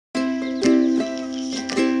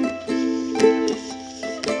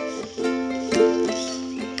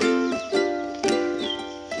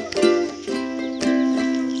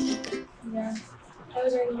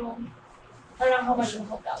how much of a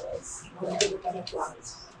help that was. Look at the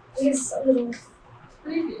butterflies. Here's a little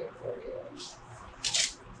preview for you.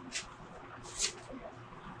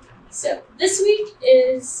 So this week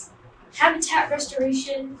is habitat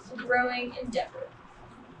restoration growing endeavor.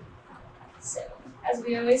 So as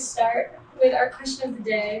we always start with our question of the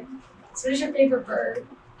day, so what is your favorite bird?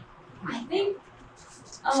 I think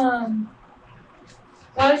I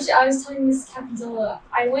was telling Mrs. Capanzola,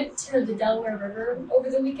 I went to the Delaware River over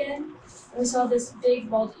the weekend and we saw this big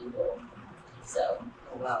bald eagle. So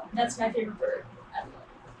that's my favorite bird.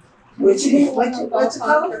 What's it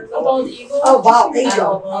called? A bald eagle. Oh, bald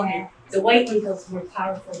eagle. Okay. The white eagles were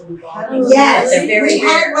powerful than the bald eagles. Yes, They're very we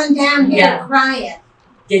had rare. one down here Yeah. crying.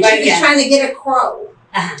 Did She you? was trying to get a crow.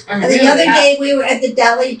 And the Really? other day we were at the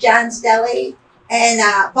deli, John's Deli, and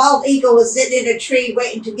bald eagle was sitting in a tree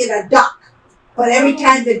waiting to get a duck. But every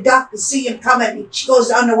time the duck would see him coming, she goes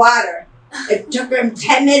underwater. It took him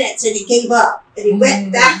 10 minutes and he gave up. And he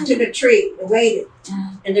went back to the tree and waited.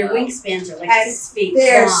 And their wingspans are like And 6 feet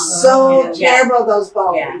They're long. so Yeah. terrible, those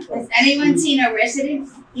bald Yeah. eagles. Has anyone seen a resident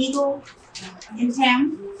eagle in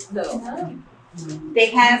town? No. They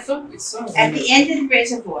have We saw at the end of the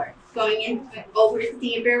reservoir, going in over the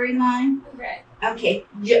Theoberry line. Okay. Okay,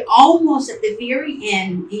 you're almost at the very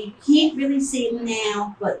end. You can't really see them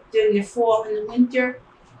now, but during the fall and the winter,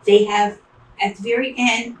 they have at the very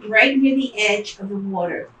end, right near the edge of the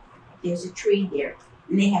water, there's a tree there.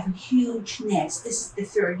 And they have a huge nest. This is the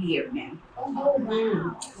 3rd year now. Oh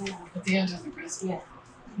wow. at the end of the reservoir.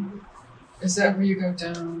 Yeah. Is that where you go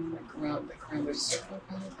down around the circle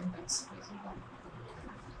kind of thing? That's the reservoir.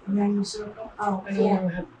 Around the circle? Oh, I don't know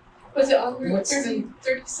how. Was it on Route What's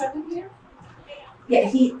 37 here? Yeah,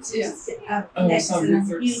 he's Oh, next it's to on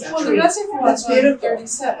the Route huge 37. Well, the tree. reservoir That's is on beautiful.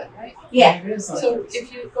 37, right? Yeah, It is on So 37.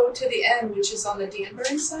 if you go to the end, which is on the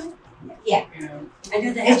Danbury side, yeah. Yeah. I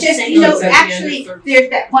know they have It's just, the you same. know, It's at the end actually, of there's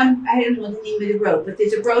that one, I don't know the name of the road, but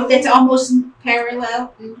there's a road that's almost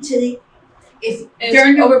parallel to the, if, it's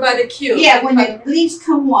during the, over by the queue. yeah, when the leaves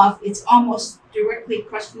come off, it's almost directly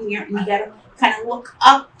across from here, and you gotta kind of look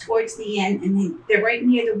up towards the end, and they're right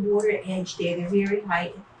near the water edge there, they're very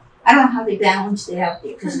high. I don't know how they balanced it out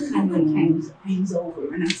there, because it kind of like hangs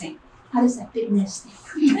over, and I'm saying, how does that big nest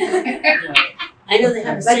there? I know they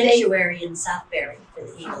have a But they- sanctuary in Southbury for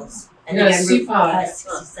the eagles. And Yeah, they got Route Seapod.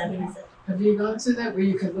 67, is it? Have you gone to that where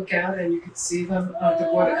you could look out and you could see them the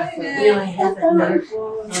water? No, I haven't. No.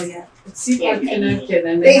 Waterfall. Oh, yeah. It's Seapod, Connecticut,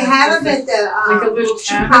 and They have them just at like a the little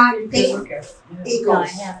Chupon cabin you thing. can look at. Yeah. No, I Eagles.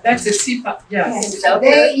 haven't. That's a Seapod. Yes.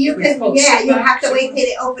 They, you We can, spoke yeah, you Chupon. have to wait till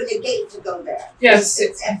they open the gate to go there. Yes.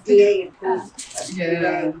 It's FDA approved.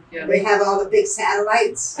 Yeah. Yeah. They have all the big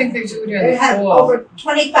satellites. I think they do it in They the have fall. over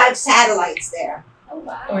 25 satellites there. Oh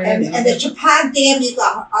wow. Oh, yeah. And the Chupon Dam, you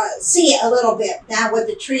can see it a little bit now with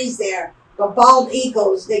the trees there. But bald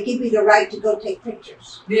eagles, they give you the right to go take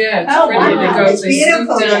pictures. Yeah, it's Oh, pretty. wow. They go, It's they swoop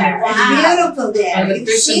beautiful down there. and Wow. It's beautiful there. And the You can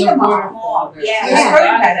fish see in the them all. waterfall. Yeah, I've Yeah.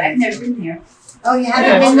 heard about it, I've never been there. Oh, you Yeah,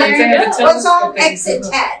 haven't been they there? have a Well, it's telescope on that you can exit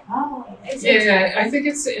look. 10. Oh. Yeah, I think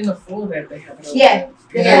it's in the fall that they have it open. Yeah, You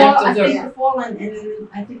the know, you fall, have I to look. think the fall and then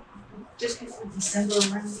I think just before December,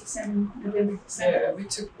 around December, November, December, Yeah, we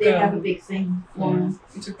took. they have a big thing for yeah, them.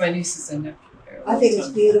 we took my nieces and nephew there. I think it's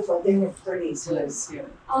beautiful. They were pretty. It was, yeah.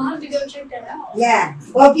 I'll have to go check that out. Yeah.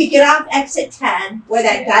 Well, if you get off exit 10, where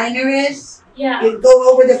that diner is, Yeah. you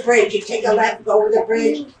go over the bridge. You take a left, go over the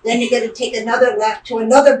bridge. Then you're going to take another left to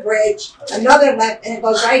another bridge, another left, and it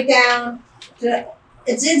goes right down to.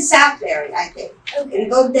 It's in Southbury, I think. And Okay. you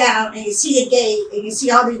go down and you see the gate and you see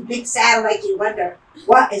all these big satellites. You wonder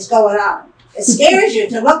what is going on. It scares you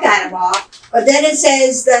to look at them all. But then it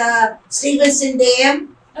says the Stevenson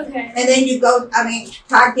Dam, Okay. and then you go.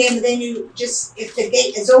 Park Dam, and then you just if the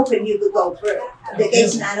gate is open, you could go through. If the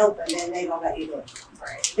gate's not open, then they don't let you do.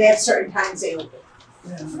 Right. They have certain times they open.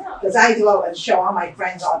 Yeah. No. Because I go and show all my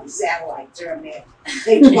friends all these satellites. They're in there.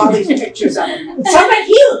 They took all these pictures of them. Some are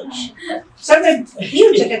huge. Some are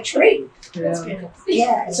huge, like a tree. That's Yeah. good.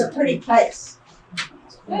 Yeah, it's a pretty place.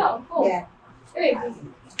 Wow, cool. Yeah. Great.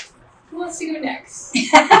 Who wants to go next?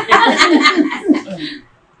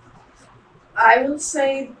 I will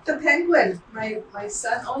say the penguin. My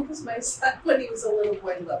son, only because my son, when he was a little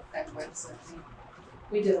boy, loved penguins. And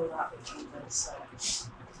we did a lot with penguins. So.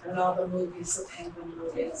 And all the movies, the penguin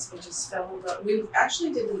movies, we just fell in love. We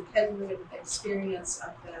actually did a penguin experience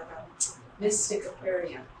up at Mystic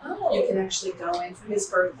Aquarium. Oh. You can actually go in for his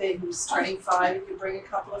birthday. He was turning 5. You could bring a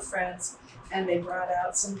couple of friends, and they brought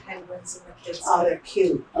out some penguins, and the kids. Oh, they're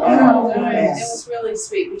cute. Oh, yes. it was really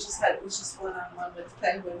sweet. It was just one-on-one with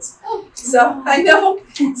penguins. So I know.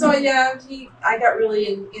 So yeah, I got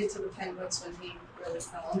really into the penguins when he really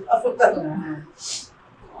fell in love with them.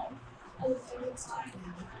 Other favorites?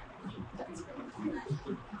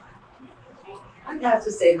 I'd have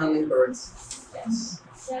to say hummingbirds. Yes.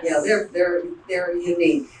 Yes. Yeah, they're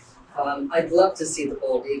unique. I'd love to see the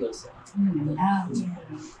bald eagles. Hmm. Oh, yeah.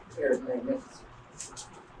 They're magnificent.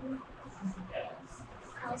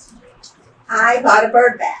 I bought a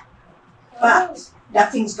bird bath, Oh, but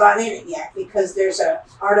nothing's gone in it yet because there's an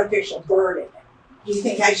artificial bird in it. Do you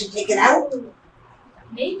think I should take it out?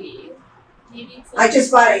 maybe. Maybe it's I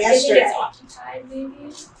just bought it Maybe yesterday. it's occupied,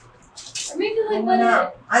 maybe. Or maybe I like don't let know.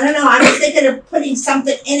 it. I don't know. I was thinking of putting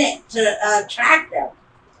something in it to attract them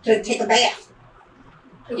to take a bath.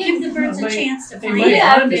 Give the birds a chance to They find might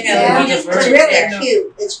Yeah, want to you see know, Yeah, you the just it's put it really there.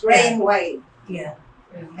 cute. It's gray and white, Yeah.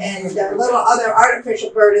 and the little other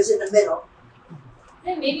artificial bird is in the middle.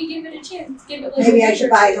 Yeah, maybe give it a chance. Give it like Maybe a I week should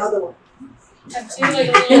or buy two. another one. Have two like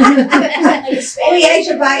a little like a small. Maybe I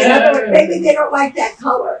should buy another one. Maybe they don't like that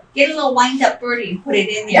color. Get a little wind up birdie and put it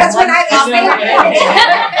in there. That's what I was Yeah.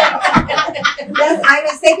 thinking. I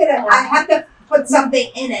was thinking of, I have to put something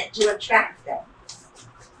in it to attract them.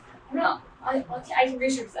 No, I can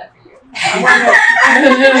research that for you. I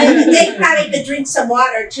wonder, they probably could drink some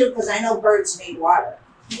water too, because I know birds need water.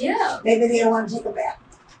 Yeah. Maybe they don't want to take a bath.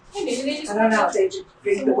 Hey, maybe they just. I don't know if they just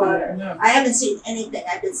drink the water. No, I haven't seen anything.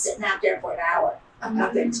 I've been sitting out there for an hour.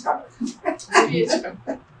 Nothing's coming. maybe it's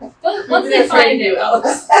Once they find it,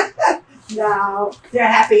 Alice. No, they're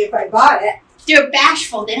happy if I bought it. They're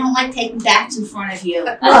bashful. They don't like taking baths in front of you.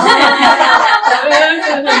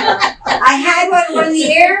 I had one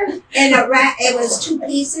year, and it was two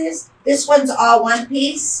pieces. This one's all one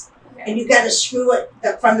piece, and you got to screw it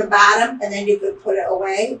from the bottom, and then you could put it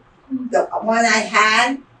away. The one I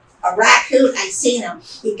had, a raccoon, I seen him.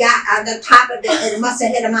 He got on the top of it, and it must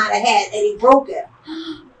have hit him on the head, and he broke it.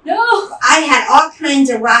 No. I had all kinds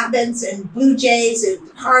of robins and blue jays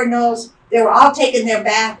and cardinals. They were all taking their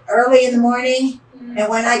bath early in the morning. And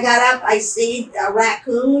when I got up, I seen a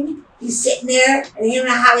raccoon. He's sitting there, and you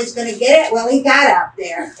know how he's going to get it? Well, he got up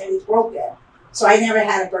there, and he broke it. So I never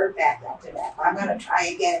had a bird bath after that. But I'm going to try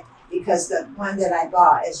again because the one that I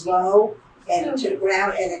bought is low and to the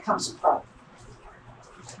ground, and it comes apart.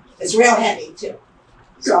 It's real heavy, too.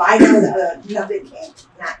 So I know that nothing can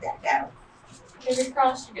knock that down. Fingers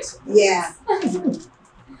crossed you get some. Yeah.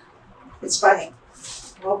 It's funny.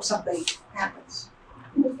 I hope something happens.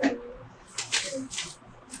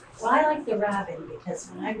 Well, I like the robin because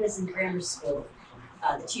when I was in grammar school,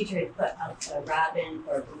 the teacher had put out a robin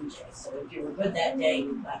or a blue jay. So if you were good that day,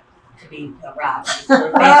 you got to be a robin.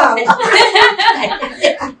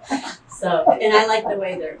 So, and I like the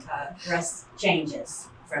way their dress changes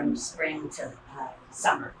from spring to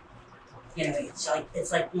summer. You know,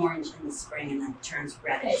 it's like orange in the spring and then turns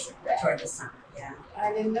reddish toward the summer. Yeah.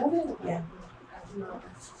 I didn't know that. Yeah.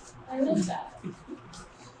 I love that.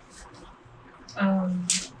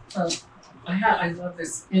 Well, I love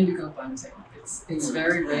this indigo bunting. It's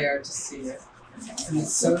very rare to see it, and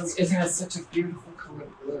it has such a beautiful color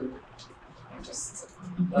blue. I just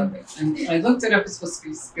love it. And I looked it up. It's supposed to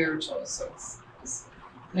be spiritual, so it's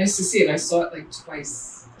nice to see it. I saw it like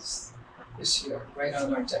twice this year, right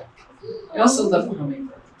on our deck. I also love the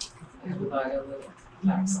hummingbird. I have a lot of little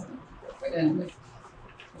plaques on them. But anyway,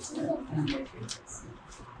 it's one of my favorites.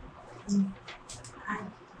 I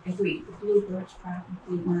agree. The bluebird's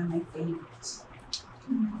probably one of my favorites.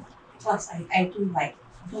 Plus, I do like,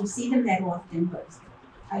 I don't see them that often, but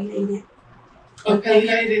pileated.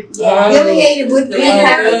 Pileated. Yeah. Affiliated would be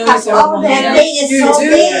those are that thing is so You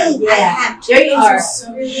do? big. I Yeah. have There you are.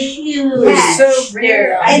 So Huge. Yes. so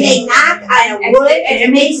rare. And they knock on And wood, it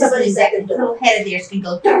and makes somebody that second door. little head of theirs can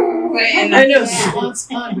go. I know, Yeah. Swan's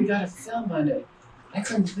Pond, we got a film on it. I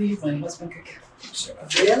couldn't believe my husband could get a picture of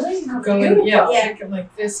it. Really? Going, yeah, Yeah. take it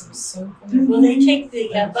like this, it was so good. Well, they take the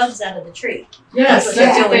bugs out of the tree. Yes, That's what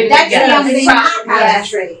they're doing. That's Yeah. the only knock on Yeah. the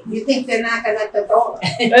tree. You think they're knocking at the door,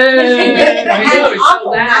 I know, it's so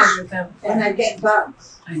awful loud knock. with them. and I get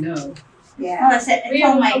bugs. I know. Yeah. Well, I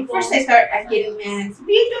told my, first I start getting mad. I said, what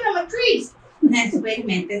are you doing on my trees? And then I said, wait a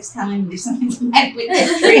minute, that's telling me there's something the matter with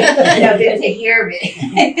that tree. You know, they'll take care of it.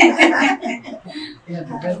 Yeah,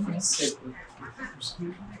 the red breasted.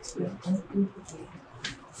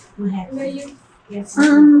 What happened? What are you? Yes. I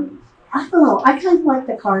don't know. I kind of like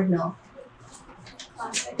the cardinal.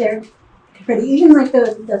 Classic. They're pretty. Even like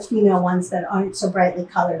the female ones that aren't so brightly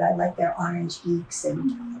colored. I like their orange beaks,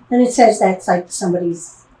 and it says that's like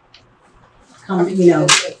somebody's,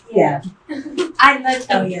 yeah. I love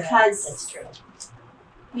them Oh, yeah, because that's true.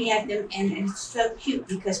 we have them, and it's so cute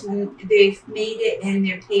because when they've made it and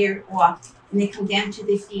they're paired off, and they come down to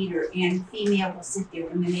the feeder, and the female will sit there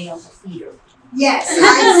and the male will feed her. Yes, I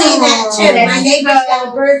see that too. My neighbor's got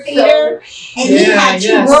a bird feeder, and he had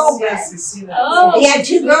two girlfriends. Yes, you see that. Oh. He had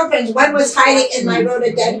two girlfriends. One was hiding in my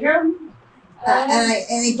rhododendron,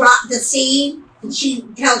 and he brought the seed, and she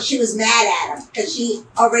was mad at him because she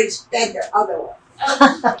already spent her other one.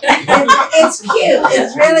 It's cute.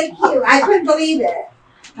 It's really cute. I couldn't believe it.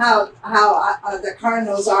 How the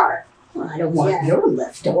cardinals are. Well, I don't want your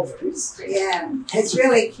leftovers. Yeah, it's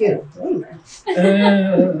really cute.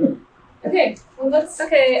 Okay. Well,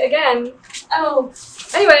 Okay, again. Oh,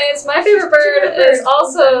 anyways, my favorite bird is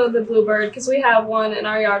also the bluebird because we have one in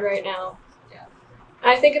our yard right now. Yeah.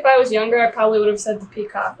 I think if I was younger, I probably would have said the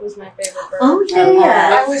peacock was my favorite bird. Oh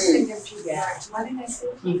yeah. I was thinking peacock. Why did I say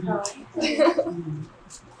peacock?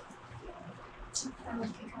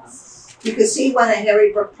 You can see one at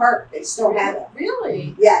Harrybrook Park. They still have it.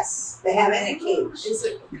 Really? Yes, they have it in a cage. Is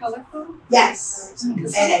it colorful? Yes.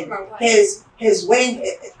 Because And some are white. his wing.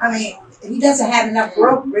 I mean, he doesn't have enough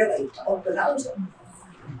room really to open up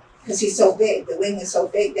because he's so big. The wing is so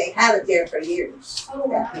big. They have it there for years. Oh,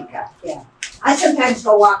 That peacock. Yeah. I sometimes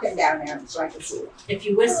go walking down there so I can see it. If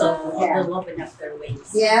you whistle, Yeah. they'll open up their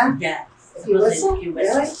wings. Yeah. Yeah. If you whistle, If you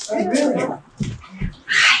really? whistle.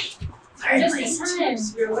 Oh, really? Just in time.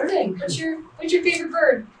 You're learning. What's your favorite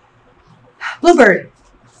bird? Bluebird.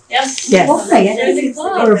 Yes. Yes. Oh, yeah. There's a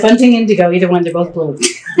club. Or bunting indigo, either one, they're both blue.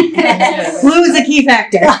 Blue is a key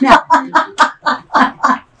factor.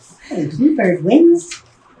 Hey, bluebird wins.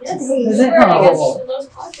 Yes. Is it? Bluebird, I guess, Oh. is the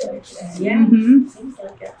most popular today. Yeah. Mm-hmm. Seems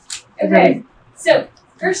like it. Okay. So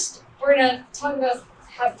first, we're gonna talk about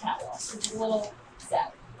habitat loss, which is a little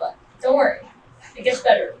sad, but don't worry, it gets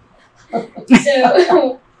better.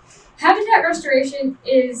 So, habitat restoration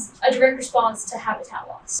is a direct response to habitat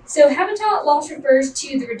loss. So, habitat loss refers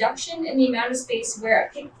to the reduction in the amount of space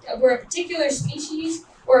where a particular species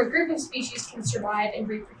or a group of species can survive and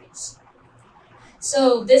reproduce.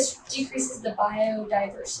 So, this decreases the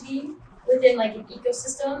biodiversity within like an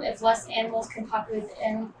ecosystem. If less animals can populate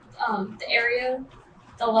the area,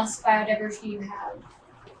 the less biodiversity you have.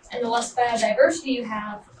 And the less biodiversity you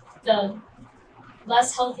have, the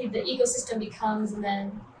less healthy the ecosystem becomes, and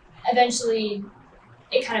then eventually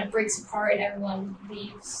it kind of breaks apart and everyone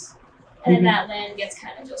leaves. And then that land gets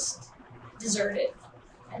kind of just deserted.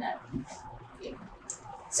 And that, yeah.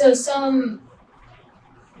 So some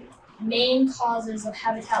main causes of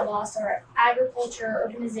habitat loss are agriculture,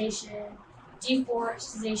 urbanization,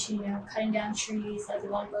 deforestation, cutting down trees like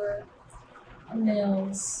lumber,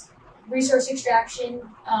 mills, resource extraction,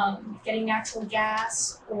 getting natural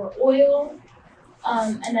gas or oil,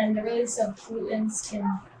 and then the release of pollutants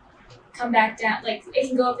can come back down, like it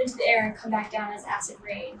can go up into the air and come back down as acid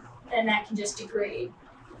rain, and that can just degrade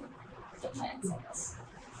the plants, I guess.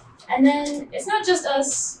 And then it's not just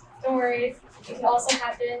us, don't worry, it can also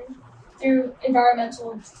happen through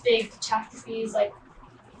environmental big catastrophes like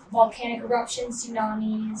volcanic eruptions,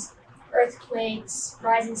 tsunamis, earthquakes,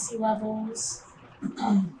 rising sea levels.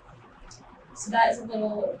 So that is a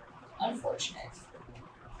little unfortunate.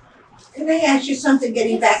 Can I ask you something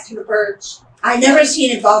getting back to the birds? I never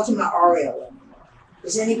seen a Baltimore Oriole.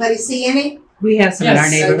 Does anybody see any? We have some in our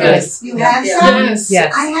Yes, neighborhood. yes. You have Yeah. some? Yes.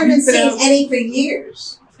 Yes. I haven't You put seen out- any for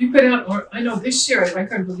years. You put out, or I know this year, I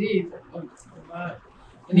couldn't believe a lot.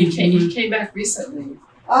 And he came back recently. They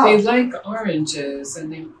Oh, like oranges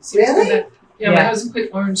and they seem to come Really? back. Yeah, my Yeah. husband put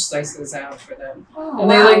orange slices out for them. oh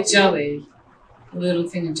And they wow. like jelly. A little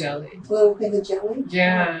thing of jelly. Little thing of jelly.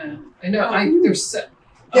 Yeah. I know. They're so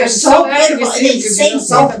They're I'm so happy to beautiful, see and they because sing you don't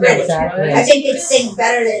so see them that pretty. much, Exactly. right? I think they sing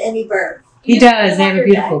better than any bird. He does. They have a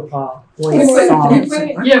beautiful call. Voice We song.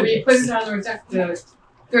 put- yeah, we put it on our deck.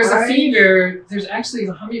 There's a Alright. feeder. There's actually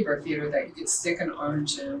a hummingbird feeder that you could stick an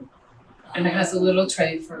orange in, and it has a little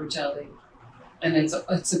tray for jelly, and it's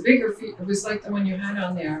a bigger feed. It was like the one you had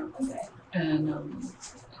on there, Okay. and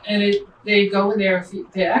they go in there. And feed,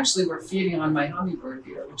 they actually were feeding on my hummingbird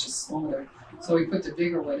feeder, which is smaller. So we put the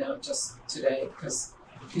bigger one out just today because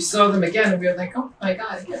we saw them again, and we were like, oh my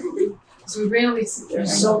god, I can't believe. So we rarely see them. They're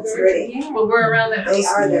so pretty. Well, we're around the house. They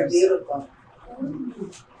are. They're more. beautiful.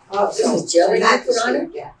 Oh, This is jelly they're not you put on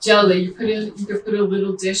sweet, yeah. Jelly. You could put a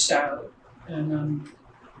little dish out, and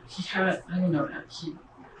he had I don't know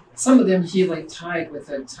some of them he like tied with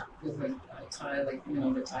a tie like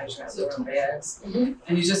the ties wrapped around bags, Mhm.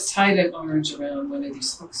 and he just tied an orange around one of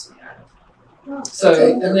these hooks we had. Oh, So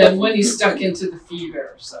okay. and then one he stuck into the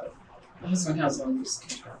feeder. So my husband has all these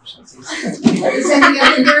contraptions. Does any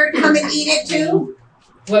other bird come and eat it too?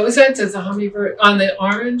 What was that? Does a hummingbird on the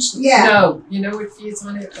orange? Yeah. No, you know what feeds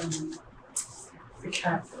on it? The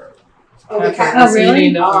catbird. Oh, the Catherine cat- was Oh, really?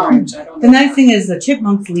 eating the orange. I don't The know. nice thing is the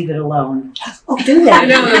chipmunks leave it alone. Oh, do I that.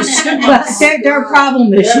 know the But chipmunks. they're a problem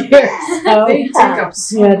this They're year. bad. So, They take up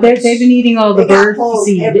so yeah, much. they've been eating all the They got bird holes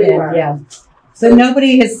seed. everywhere. And, yeah. So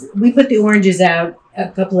nobody has, we put the oranges out a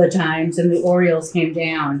couple of times and the Orioles came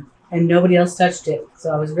down and nobody else touched it.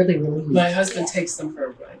 So I was really relieved. My husband takes them for a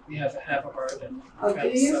ride. We have a garden. Oh, do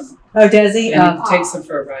you? Oh, does he? And he takes them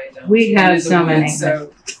for a ride down. We into have the so many. woods.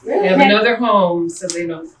 So they Really? have another home, so they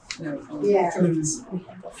don't, Yeah. fruits.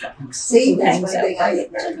 See, that's one Hangs thing out I by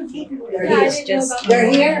didn't the know. Yeah, They're I here. didn't know about They're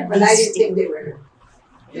that. here, but I didn't think they were.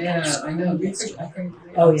 Yeah, I know. I couldn't believe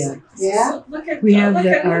it. Oh, I was yeah. like, Yeah? Look at We have look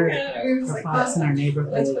the at our look at it. It was Our like, fox in our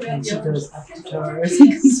neighborhood Let's put out and the she orange. goes up to doors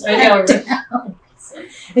and comes I know, back down.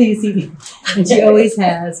 And you see, and she always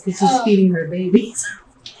has because she's Oh. feeding her babies.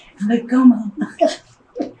 I'm like, go mom.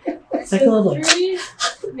 It's like a So little. three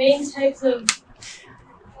main types of,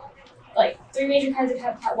 like, three major kinds of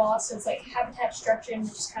habitat loss. So it's like habitat destruction,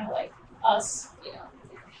 which is kind of like us, you know,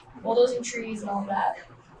 bulldozing trees and all that.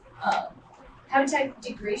 Habitat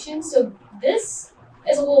degradation. So this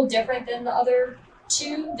is a little different than the other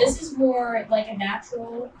two. This is more like a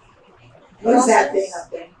natural What is that process. thing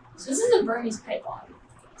up there? So this is a Burmese python.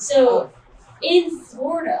 So in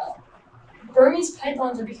Florida, Burmese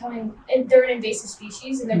pythons are becoming, and they're an invasive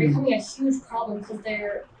species, and they're becoming a huge problem because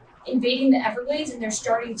they're invading the Everglades and they're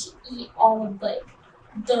starting to eat all of like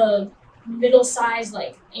the middle-sized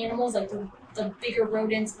like animals, like the bigger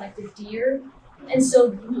rodents, like the deer. And so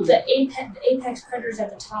the apex predators at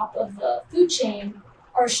the top of the food chain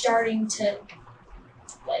are starting to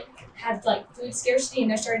like have like food scarcity, and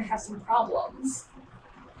they're starting to have some problems.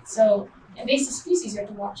 So invasive species you have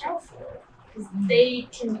to watch out for because they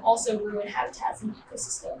can also ruin habitats and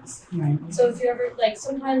ecosystems. Right. So if you ever like,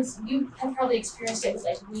 sometimes you have probably experienced it with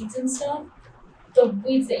like weeds and stuff. The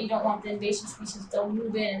weeds that you don't want, the invasive species, they'll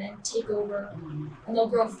move in and then take over, and they'll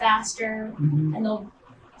grow faster, Mhm. and they'll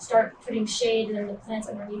start putting shade, and then the plants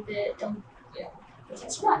underneath it don't, you know, they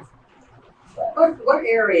can't survive. What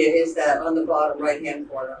area is that on the bottom right-hand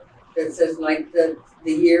corner that says like the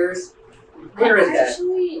years? Where is I that?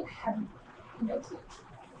 actually have no clue,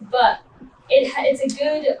 but it's a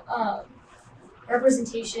good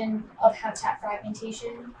representation of habitat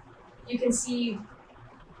fragmentation. You can see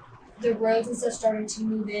the roads and stuff starting to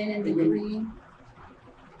move in, and the green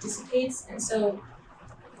dissipates, and so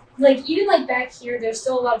like even like back here, there's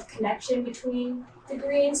still a lot of connection between the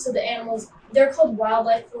greens. So the animals, they're called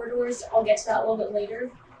wildlife corridors. I'll get to that a little bit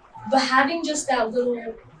later, but having just that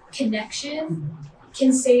little connection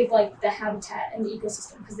can save like the habitat and the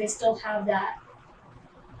ecosystem because they still have that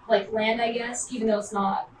like land, I guess, even though it's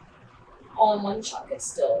not all in one chunk, it's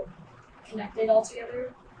still connected all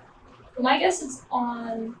together. But my guess is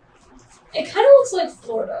on, it kind of looks like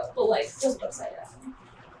Florida, but like flipped upside down.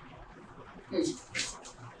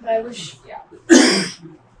 But I wish, yeah.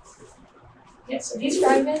 Yeah, so these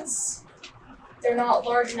fragments, they're not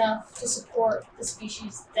large enough to support the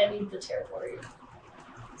species that need the territory.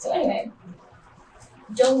 So anyway,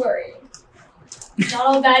 don't worry. Not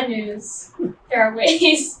all bad news. There are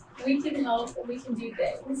ways we can help and we can do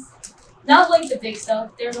things. Not like the big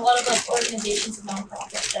stuff. There's a lot of like organizations and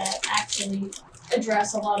nonprofits that actually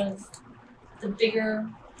address a lot of the bigger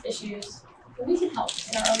issues, but we can help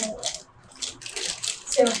in our own little way.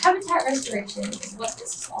 So habitat restoration is what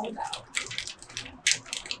this is all about.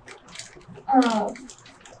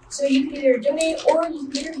 So you can either donate or you can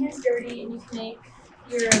get your hands dirty and you can make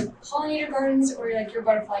your pollinator gardens or like your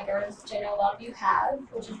butterfly gardens, which I know a lot of you have,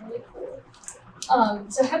 which is really cool.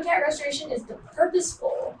 So habitat restoration is the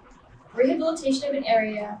purposeful rehabilitation of an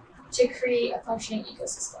area to create a functioning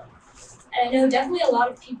ecosystem. And I know definitely a lot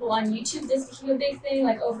of people on YouTube, this became a big thing,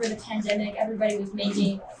 like over the pandemic, everybody was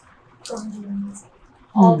making like gardens,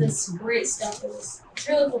 all this great stuff. It's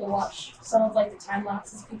really cool to watch some of like the time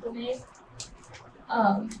lapses people made.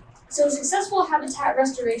 So successful habitat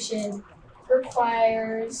restoration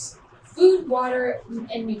requires food, water,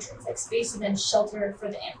 and nutrients, like space and then shelter for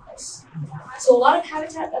the animals. So a lot of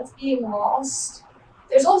habitat that's being lost.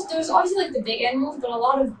 There's obviously like the big animals, but a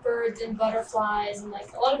lot of birds and butterflies and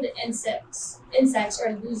like a lot of the insects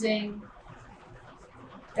are losing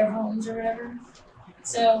their homes or whatever.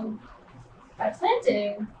 So by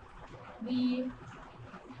planting, we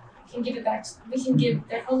can give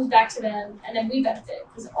their homes back to them, and then we benefit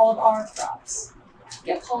because all of our crops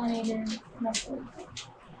get pollinated, and that's really cool.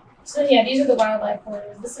 So yeah, these are the wildlife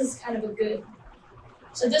corridors. This is kind of a good.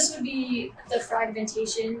 So this would be the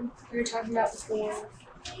fragmentation we were talking about before,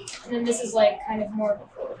 and then this is like kind of more of a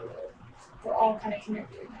corridor. They're all kind of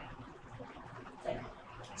connected.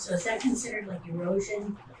 So is that considered like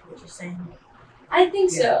erosion, what you're saying? I think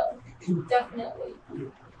so. definitely.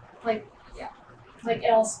 Like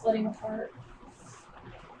it all splitting apart.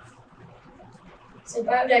 So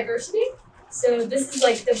biodiversity. So this is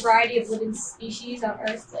like the variety of living species on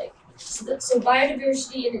Earth. Like so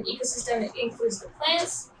biodiversity in an ecosystem includes the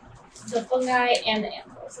plants, the fungi, and the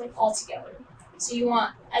animals, like all together. So you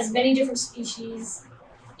want as many different species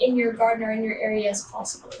in your garden or in your area as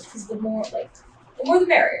possible, because the more the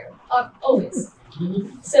merrier, always.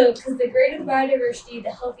 So, because the greater the biodiversity,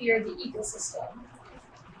 the healthier the ecosystem.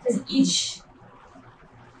 Because each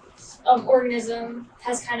organism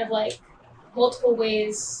has kind of like multiple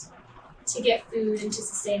ways to get food and to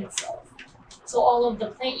sustain itself. So all of the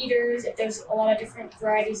plant eaters, if there's a lot of different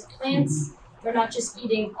varieties of plants, they're not just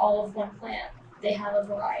eating all of one plant. They have a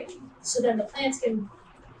variety. So then the plants can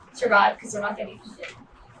survive because they're not getting eaten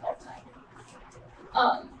all the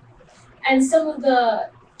time. And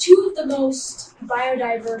two of the most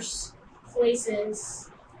biodiverse places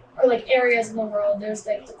or like areas in the world, there's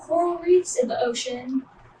like the coral reefs in the ocean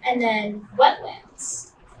and then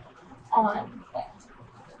wetlands on land.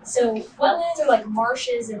 So wetlands are like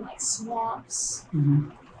marshes and like swamps.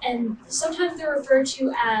 And sometimes they're referred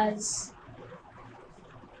to as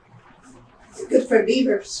It's good for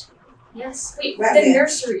beavers. the Wetlands.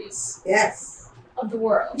 nurseries Yes. of the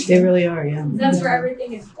world. They really are, yeah. That's where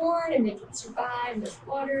everything is born and they can survive, and there's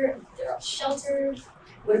water, and they're all sheltered.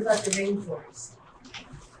 What about the rainforest?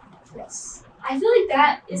 Yes. I feel like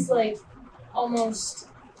that is like almost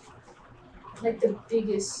like the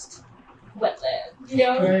biggest wetland, you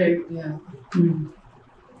know? Right, yeah.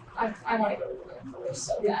 I want to go to the rainforest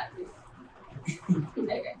so bad.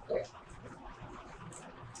 Anyway, okay.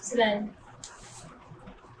 So then,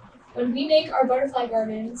 when we make our butterfly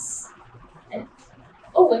gardens, and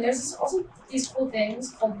there's also these cool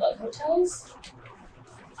things called bug hotels.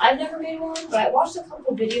 I've never made one, but I watched a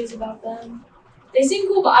couple videos about them. They seem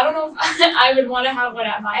cool, but I don't know if I would want to have one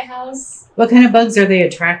at my house. What kind of bugs are they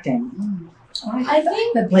attracting? I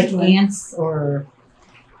think Like ants or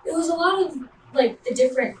it was a lot of like the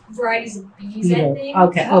different varieties of bees. I beetle? think.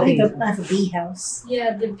 Okay, I bees. have a bee house.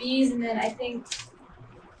 Yeah, the bees, and then I think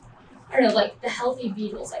I don't know, like the healthy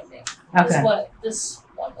beetles. I think is Okay. what this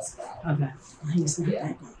one was about. Okay. Mine's not Yeah.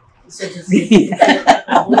 that big. So just Yeah.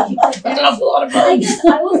 That's a lot of I bugs. guess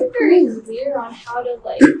I wasn't very clear on how to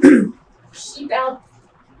like keep out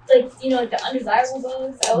like the undesirable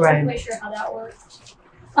bugs. I wasn't Right. quite sure how that worked.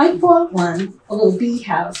 I bought one, a little bee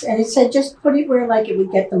house, and it said just put it where like it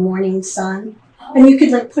would get the morning sun, and you could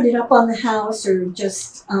like put it up on the house or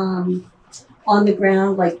just on the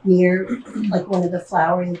ground like near like one of the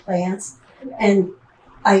flowering plants. And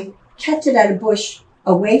I kept it at a bush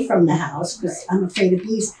away from the house because I'm afraid of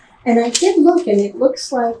bees. And I did look, and it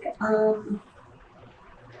looks like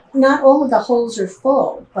not all of the holes are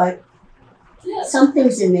full, but Yeah.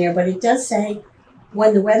 something's in there. But it does say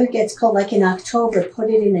when the weather gets cold, like in October, put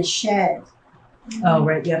it in a shed Oh,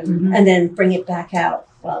 right, yeah. and then bring it back out.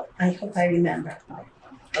 Well, I hope I remember.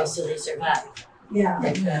 oh, so they survive. Yeah.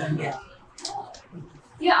 Yeah.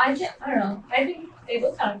 Yeah, I don't know. I think they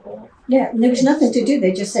look kind of cool. Yeah, and there was nothing to do.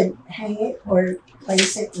 They just said hang it or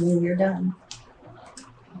place it and you're done.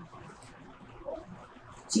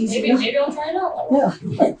 It's easy enough. Maybe I'll try it out. Yeah.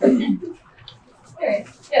 Alright.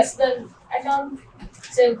 Yes, then I found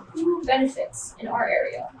who benefits in our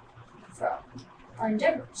area from our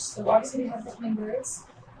endeavors. So obviously we have the hummingbirds.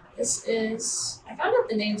 This is I found out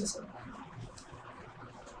the names of some of them.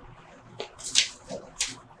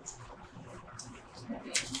 Let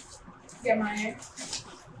me get my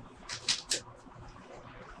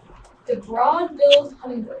the broad-billed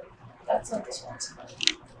hummingbird. That's what this one's called.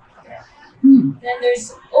 Then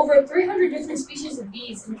there's over 300 different species of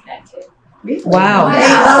bees in Connecticut. Wow. They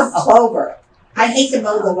love clover. I hate to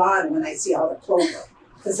mow the lawn when I see all the clover.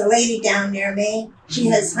 Because the lady down near me, she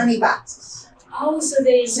has honey boxes. Oh, so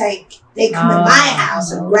they. It's like they come in my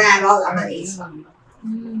house and grab all the honeys.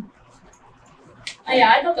 Mm. Oh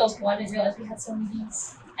yeah, I thought that was cool. I didn't realize we had so many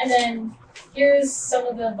bees. And then here's some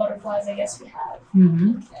of the butterflies I guess we have.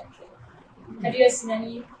 Mm-hmm. Have you guys seen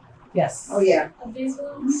any Yes. Oh yeah. of these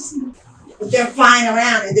ones? But they're flying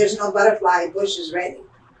around and there's no butterfly bushes ready.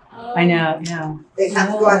 I know, yeah. They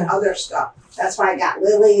have to go on other stuff. That's why I got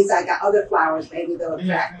lilies, I got other flowers, maybe they'll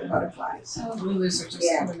attract the butterflies. Oh, Lilies are just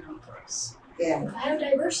Yeah. coming out for us. Yeah.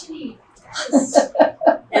 biodiversity.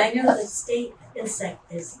 And I know the state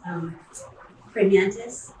insect is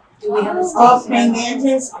Primantis. Do we have a state? All praying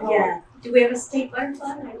mantis? Yeah. Do we have a state butterfly?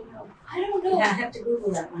 I don't know. I don't Yeah, know. I have to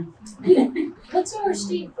Google that one. What's our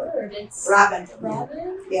state bird? It's Robin.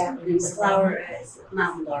 robin. Yeah. The flower is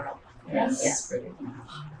mountain laurel. Yes. Yes. Pretty.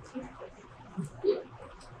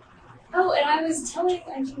 Oh, and I was telling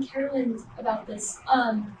I think Carolyn about this.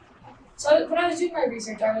 When I was doing my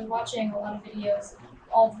research, I was watching a lot of videos,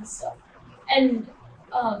 all of this stuff, and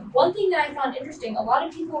one thing that I found interesting, a lot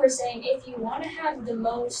of people were saying if you want to have the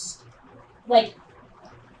most, I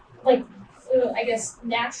guess,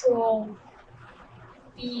 natural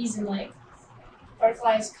bees and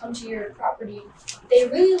butterflies come to your property, they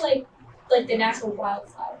really like the natural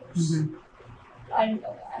wildflowers. Mhm. I didn't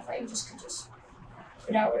know that. I thought you could just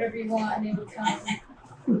put out whatever you want and they would come.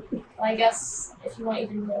 Well, I guess if you want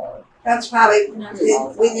even more. That's probably, the natural we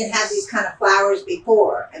wildflowers. didn't have these kind of flowers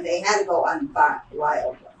before, and they had to go on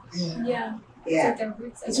wild. Yeah. It's Yeah. like their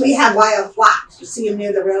roots. Because we have wild phlox. You see them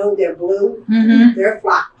near the road, they're blue. Mm-hmm. They're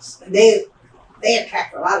phlox. And they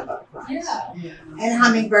attract a lot of butterflies. Yeah. Yeah. And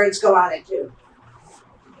hummingbirds go on it too.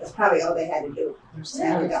 That's probably all they had to do. There's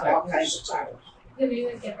Now we got all flowers. kinds of flowers. Yeah, maybe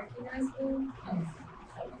get recognized them.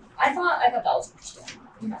 I thought that was interesting.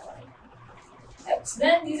 You might like it. Okay, so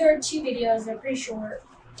then these are 2 videos. They're pretty short.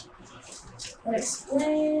 I'll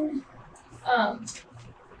explain.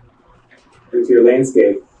 Into your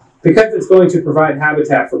landscape because it's going to provide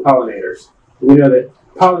habitat for pollinators. We know that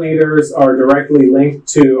pollinators are directly linked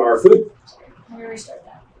to our food. Let me restart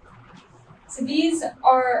that. So these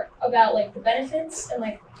are about the benefits and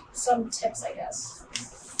some tips, I guess.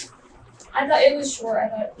 I thought it was short. I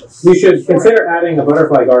thought it was. You should short. consider adding a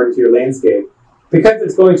butterfly garden to your landscape because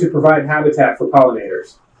it's going to provide habitat for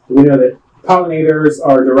pollinators. We know that pollinators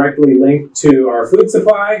are directly linked to our food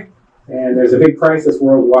supply, and there's a big crisis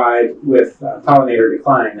worldwide with pollinator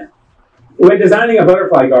decline. When designing a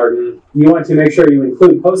butterfly garden, you want to make sure you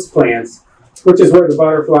include host plants, which is where the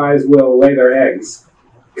butterflies will lay their eggs.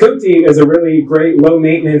 Cooktea is a really great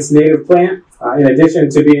low-maintenance native plant. In addition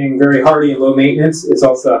to being very hardy and low maintenance, it's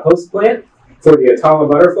also a host plant for the Atala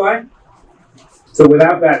butterfly. So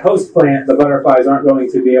without that host plant, the butterflies aren't going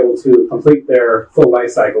to be able to complete their full life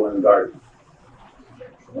cycle in the garden.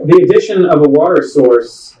 The addition of a water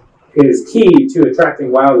source is key to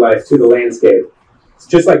attracting wildlife to the landscape. It's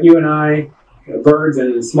just like you and I, birds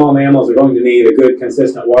and small mammals are going to need a good,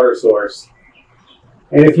 consistent water source.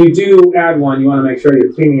 And if you do add one, you want to make sure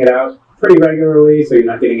you're cleaning it out pretty regularly so you're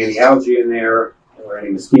not getting any algae in there or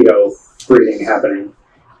any mosquito breeding happening.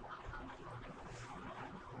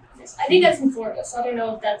 I think that's in Florida, so I don't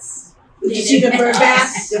know if that's. Did you see the bird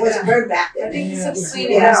bath? There was a bird bath I there. think Yeah, it's yeah.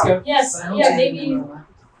 clean it out. Yes, Sounds yeah, good. maybe.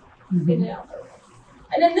 Get it out.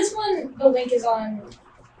 And then this one, the link is on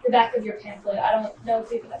the back of your pamphlet. I don't know if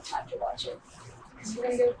we have time to watch it. Because we're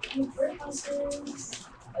going to go to birdhouses.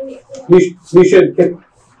 You should get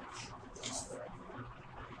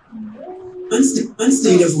Once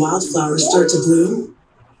native wildflowers start to bloom,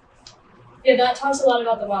 Yeah, that talks a lot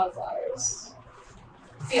about the wildflowers.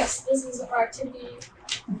 Yes, this is our activity.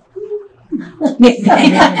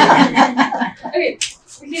 Okay,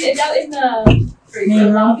 we can, is that in the Great.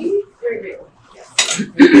 lobby? Very great.